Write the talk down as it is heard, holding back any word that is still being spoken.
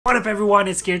What up everyone,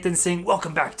 it's Kirtan Singh.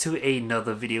 Welcome back to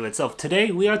another video itself. Today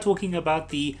we are talking about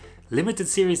the limited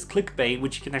series Clickbait,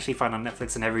 which you can actually find on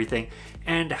Netflix and everything,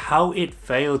 and how it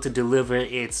failed to deliver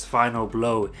its final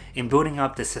blow in building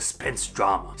up the suspense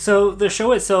drama. So the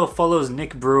show itself follows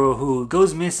Nick Brewer, who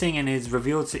goes missing and is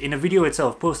revealed in a video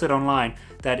itself posted online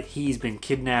that he's been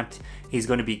kidnapped. He's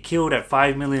going to be killed at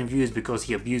 5 million views because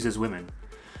he abuses women.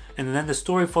 And then the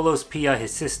story follows Pia,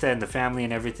 his sister, and the family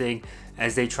and everything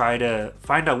as they try to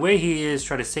find out where he is,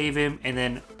 try to save him, and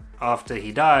then after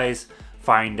he dies,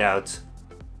 find out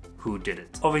who did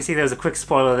it. Obviously there's a quick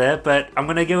spoiler there, but I'm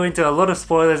going to go into a lot of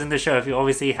spoilers in the show if you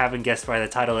obviously haven't guessed by the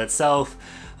title itself.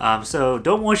 So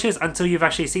don't watch this until you've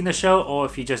actually seen the show, or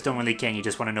if you just don't really care and you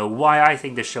just want to know why I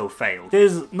think the show failed.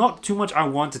 There's not too much I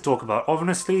want to talk about.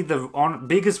 Honestly, the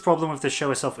biggest problem with the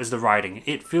show itself is the writing.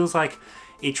 It feels like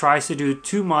it tries to do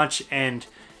too much, and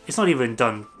it's not even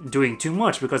doing too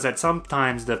much, because at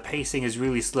sometimes the pacing is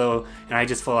really slow and I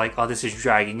just feel like, oh, this is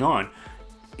dragging on.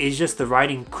 It's just the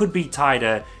writing could be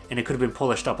tighter and it could have been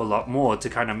polished up a lot more to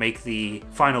kind of make the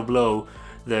final blow,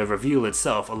 the reveal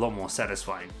itself, a lot more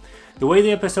satisfying. The way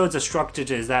the episodes are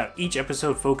structured is that each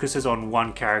episode focuses on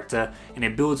one character and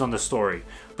it builds on the story.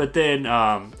 But then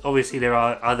obviously there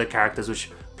are other characters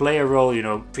which play a role, you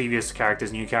know, previous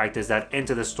characters, new characters that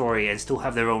enter the story and still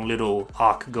have their own little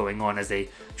arc going on as they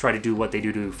try to do what they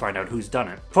do to find out who's done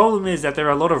it. Problem is that there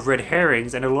are a lot of red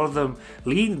herrings and a lot of them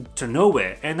lead to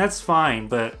nowhere, and that's fine,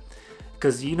 but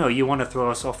because, you know, you want to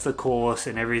throw us off the course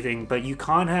and everything, but you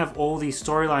can't have all these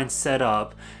storylines set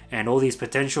up and all these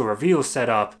potential reveals set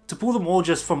up to pull them all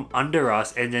just from under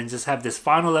us and then just have this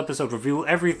final episode reveal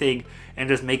everything and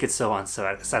just make it so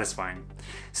unsatisfying.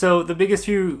 So the biggest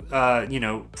few,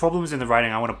 problems in the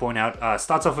writing I want to point out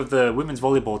starts off with the women's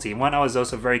volleyball team. One, I was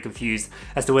also very confused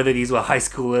as to whether these were high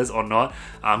schoolers or not.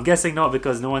 I'm guessing not,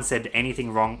 because no one said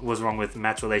anything was wrong with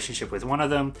Matt's relationship with one of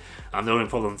them. The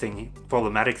only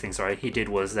problematic thing he did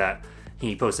was that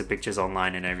he posted pictures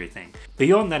online and everything.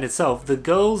 Beyond that itself, the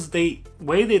girls, the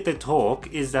way that they talk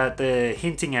is that they're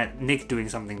hinting at Nick doing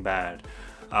something bad.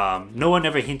 No one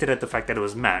ever hinted at the fact that it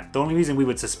was Matt. The only reason we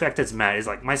would suspect it's Matt is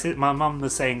like my mom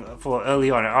was saying for early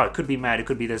on, oh, it could be Matt, it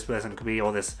could be this person, it could be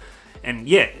all this. And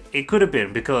yeah, it could have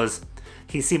been, because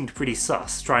he seemed pretty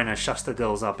sus, trying to shush the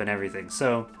girls up and everything.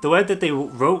 So the way that they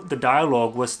wrote the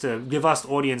dialogue was to give us, the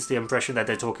audience, the impression that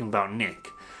they're talking about Nick,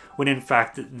 when in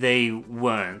fact they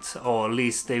weren't, or at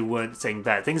least they weren't saying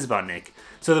bad things about Nick.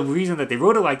 So the reason that they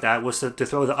wrote it like that was to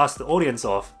throw the audience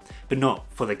off, but not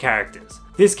for the characters.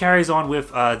 This carries on with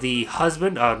the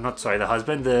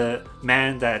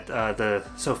man that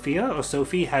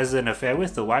Sophie has an affair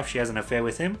with, the wife, she has an affair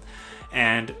with him.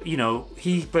 And, you know,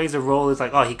 he plays a role as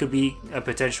like, oh, he could be a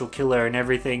potential killer and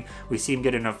everything. We see him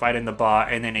get in a fight in the bar,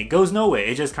 and then it goes nowhere.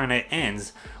 It just kind of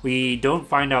ends. We don't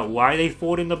find out why they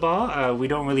fought in the bar. We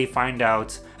don't really find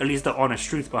out, at least the honest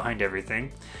truth behind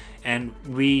everything. And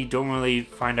we don't really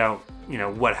find out, you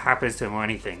know, what happens to him or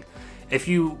anything. If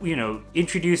you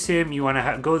introduce him, you want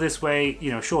to go this way,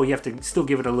 sure, you have to still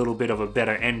give it a little bit of a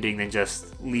better ending than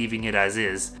just leaving it as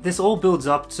is. This all builds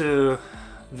up to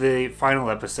the final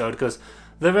episode, because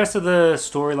the rest of the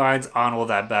storylines aren't all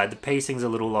that bad. The pacing's a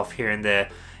little off here and there.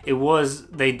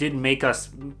 They did make us,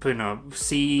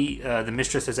 see the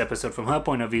mistress's episode from her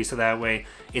point of view, so that way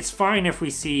it's fine if we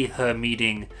see her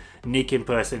meeting Nick in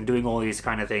person, doing all these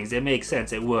kind of things. It makes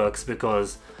sense, it works,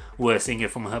 because we're seeing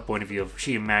it from her point of view.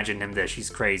 She imagined him there, she's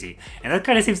crazy. And that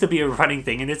kind of seems to be a running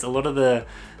thing, and it's a lot of the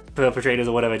perpetrators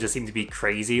or whatever just seem to be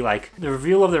crazy. Like the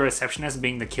reveal of the receptionist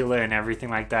being the killer and everything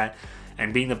like that,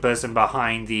 and being the person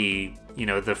behind the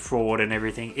fraud and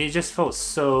everything, it just felt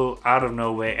so out of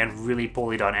nowhere and really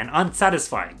poorly done and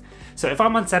unsatisfying. So if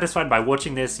I'm unsatisfied by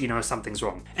watching this, something's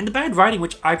wrong. And the bad writing,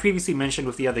 which I previously mentioned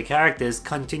with the other characters,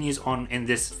 continues on in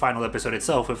this final episode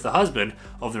itself with the husband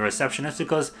of the receptionist,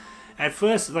 because at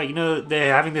first,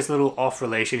 they're having this little off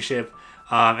relationship,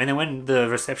 and then when the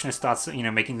receptionist starts,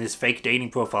 making this fake dating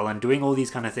profile and doing all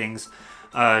these kind of things,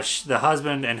 the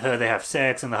husband and her, they have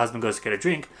sex, and the husband goes to get a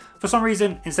drink. For some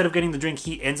reason, instead of getting the drink,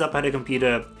 he ends up at a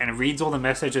computer and reads all the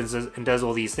messages and does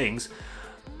all these things.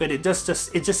 But it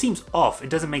just seems off. It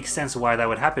doesn't make sense why that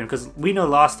would happen, because we know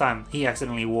last time he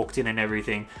accidentally walked in and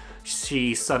everything,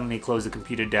 she suddenly closed the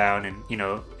computer down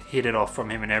and, hid it off from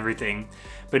him and everything.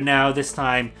 But now this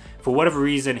time, for whatever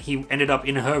reason, he ended up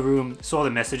in her room, saw the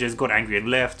messages, got angry and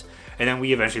left. And then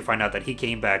we eventually find out that he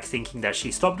came back thinking that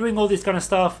she stopped doing all this kind of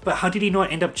stuff. But how did he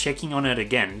not end up checking on it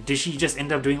again? Did she just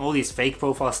end up doing all these fake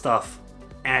profile stuff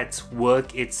at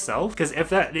work itself? Because if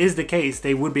that is the case,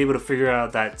 they would be able to figure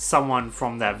out that someone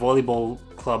from that volleyball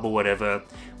club or whatever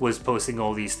was posting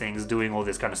all these things, doing all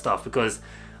this kind of stuff. Because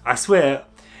I swear,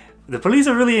 the police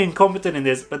are really incompetent in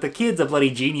this, but the kids are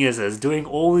bloody geniuses, doing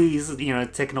all these, you know,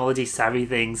 technology savvy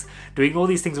things, doing all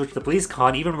these things which the police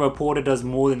can't. Even a reporter does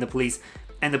more than the police,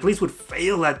 and the police would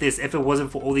fail at this if it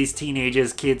wasn't for all these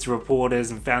teenagers, kids, reporters,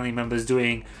 and family members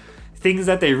doing things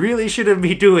that they really shouldn't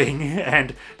be doing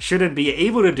and shouldn't be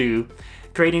able to do.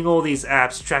 Creating all these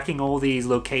apps, tracking all these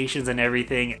locations and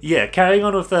everything. Yeah, carrying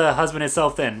on with the husband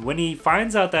itself then. When he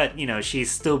finds out that, you know, she's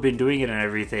still been doing it and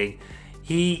everything,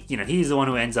 he's the one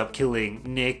who ends up killing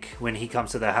Nick when he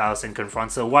comes to the house and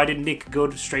confronts her. Why did Nick go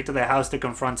straight to the house to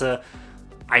confront her?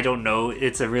 I don't know.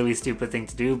 It's a really stupid thing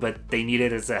to do, but they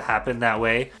needed it to happen that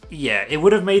way. Yeah, it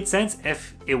would have made sense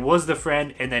if it was the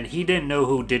friend and then he didn't know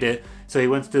who did it, so he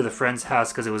went to the friend's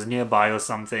house because it was nearby or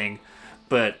something.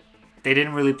 But they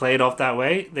didn't really play it off that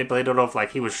way. They played it off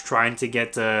like he was trying to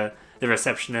get to the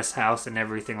receptionist's house and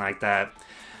everything like that.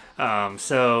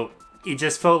 So it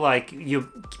just felt like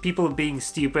people being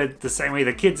stupid the same way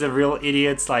the kids are real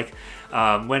idiots. Like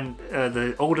when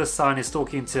the older son is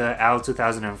talking to Al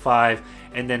 2005,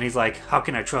 and then he's like, how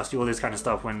can I trust you, all this kind of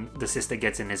stuff, when the sister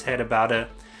gets in his head about it.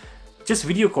 Just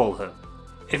video call her.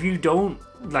 If you don't,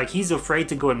 like, he's afraid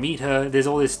to go and meet her. There's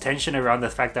all this tension around the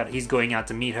fact that he's going out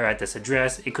to meet her at this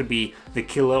address. It could be the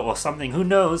killer or something, who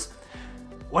knows.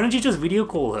 Why don't you just video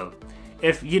call her?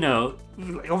 If, you know,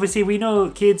 obviously we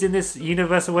know kids in this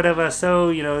universe or whatever, so,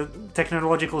 you know,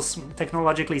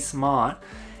 technologically smart,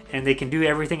 and they can do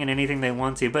everything and anything they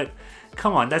want to, but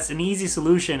come on, that's an easy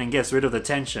solution and gets rid of the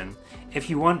tension. If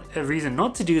you want a reason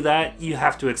not to do that, you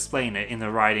have to explain it in the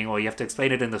writing, or you have to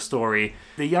explain it in the story.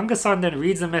 The younger son then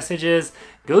reads the messages,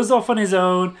 goes off on his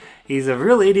own, he's a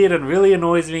real idiot and really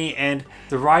annoys me, and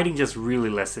the writing just really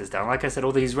lets this down. Like I said,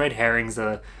 all these red herrings,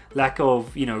 the lack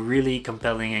of, you know, really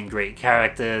compelling and great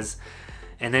characters,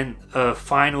 and then a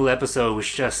final episode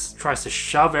which just tries to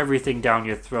shove everything down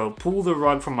your throat, pull the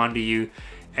rug from under you,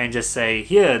 and just say,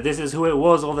 here, this is who it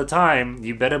was all the time,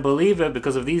 you better believe it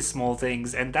because of these small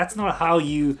things. And that's not how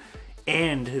you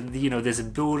end, you know, this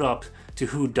build up to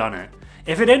who done it.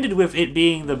 If it ended with it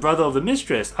being the brother of the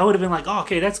mistress, I would have been like, oh,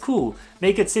 okay, that's cool,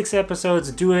 make it 6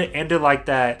 episodes, do it, end it like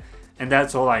that, and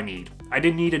that's all I need. I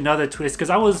didn't need another twist, because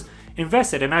I was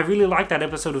invested, and I really liked that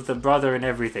episode with the brother and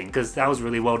everything, because that was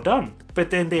really well done.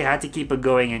 But then they had to keep it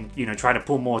going and, you know, try to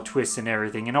pull more twists and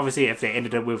everything. And obviously if they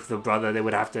ended up with the brother, they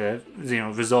would have to, you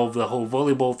know, resolve the whole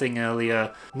volleyball thing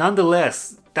earlier.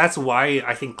 Nonetheless, that's why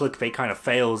I think Clickbait kind of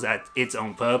fails at its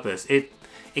own purpose. It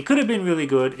could have been really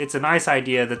good. It's a nice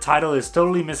idea. The title is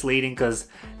totally misleading because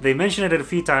they mention it a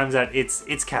few times that it's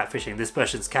catfishing. This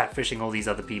person's catfishing all these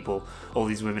other people, all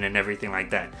these women and everything like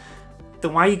that.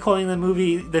 Then why are you calling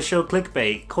the show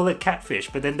Clickbait? Call it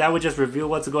Catfish, but then that would just reveal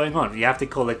what's going on. You have to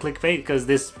call it Clickbait because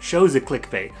this show's a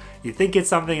clickbait. You think it's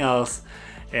something else,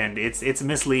 and it's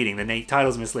misleading. The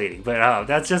title's misleading, but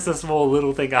that's just a small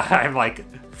little thing I'm like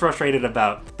frustrated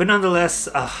about. But nonetheless,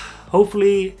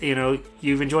 hopefully, you know,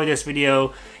 you've enjoyed this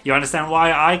video. You understand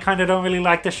why I kind of don't really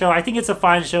like the show. I think it's a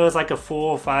fine show. It's like a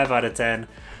 4 or 5 out of 10.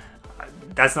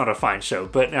 That's not a fine show,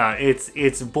 but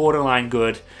it's borderline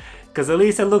good. Because at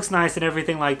least it looks nice and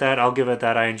everything like that. I'll give it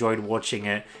that. I enjoyed watching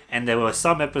it. And there were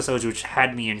some episodes which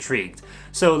had me intrigued.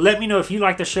 So let me know if you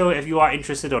like the show, if you are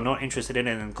interested or not interested in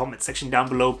it in the comment section down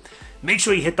below. Make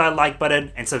sure you hit that like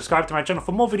button and subscribe to my channel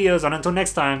for more videos. And until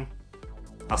next time,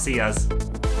 I'll see you guys.